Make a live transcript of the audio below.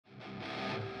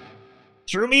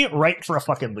Threw me right for a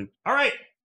fucking loop. All right.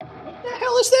 What the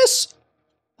hell is this?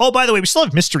 Oh, by the way, we still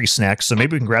have mystery snacks, so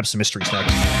maybe we can grab some mystery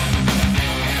snacks.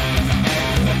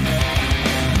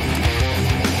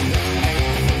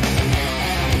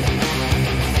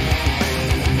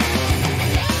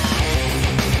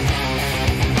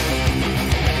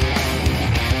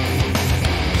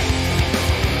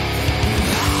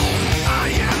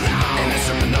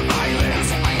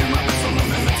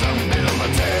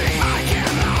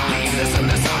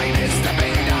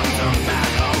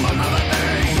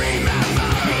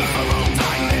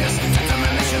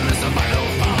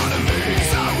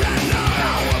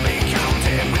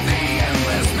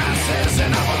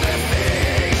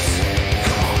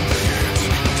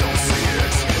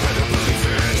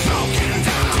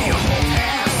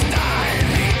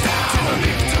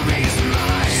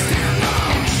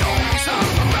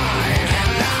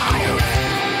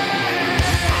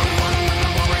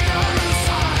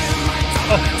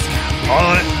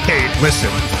 Hey, listen,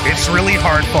 it's really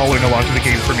hard following along to the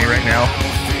game for me right now.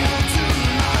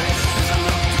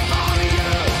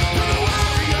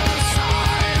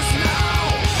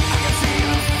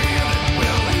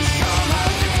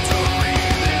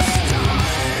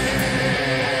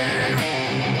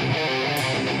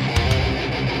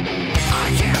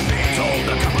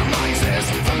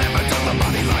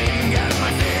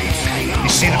 You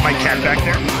see that my cat back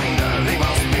there?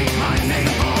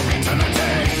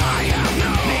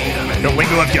 The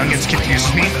lingo of youngins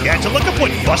confuses me. Yeah, to look up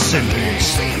what bussin'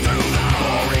 means.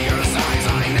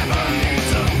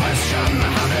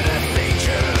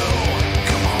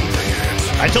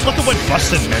 I had to look at what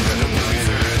bussin' meant.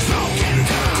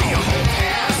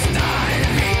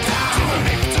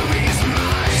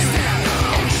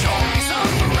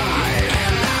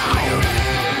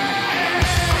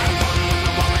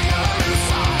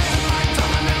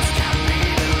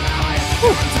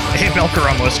 Whew. Hey,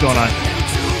 Belkarum, what's going on?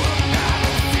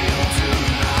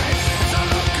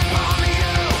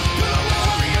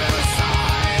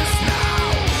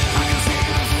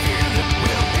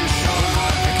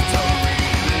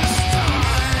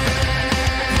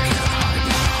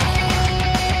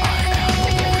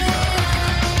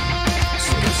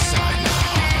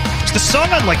 The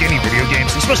song on like any video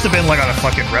games, this must have been like on a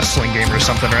fucking wrestling game or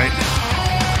something, right?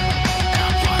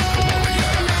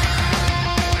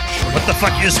 What the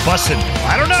fuck is bussin'?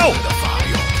 I don't know!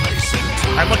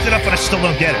 I looked it up but I still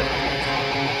don't get it.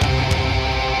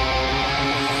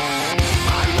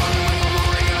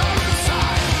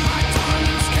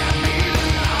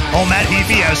 Oh, Matt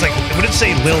Heavey, I was like, would it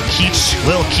say Lil Keech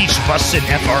bussin'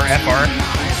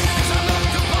 FR?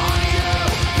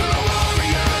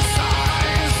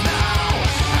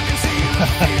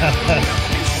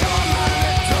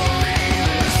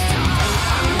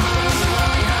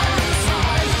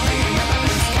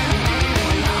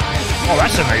 Oh,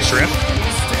 that's a nice riff.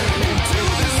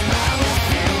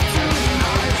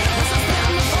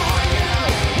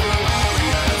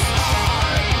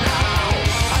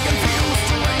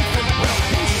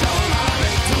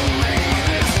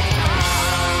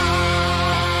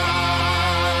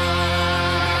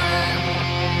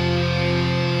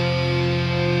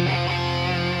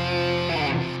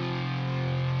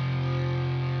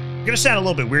 Gonna sound a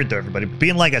little bit weird though, everybody.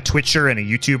 Being like a Twitcher and a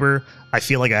YouTuber, I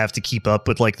feel like I have to keep up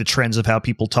with like the trends of how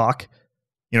people talk.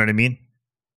 You know what I mean?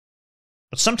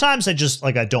 But sometimes I just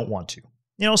like I don't want to.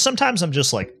 You know, sometimes I'm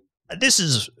just like, this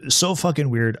is so fucking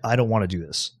weird. I don't want to do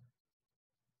this.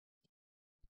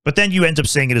 But then you end up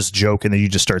saying it as a joke, and then you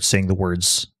just start saying the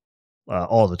words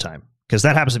all the time, because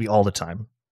that happens to be all the time.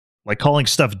 Like calling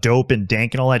stuff dope and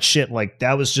dank and all that shit. Like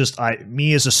that was just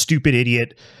me as a stupid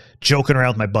idiot joking around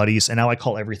with my buddies, and now I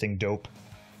call everything dope.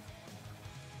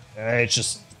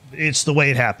 It's the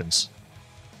way it happens.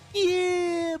 Yeah.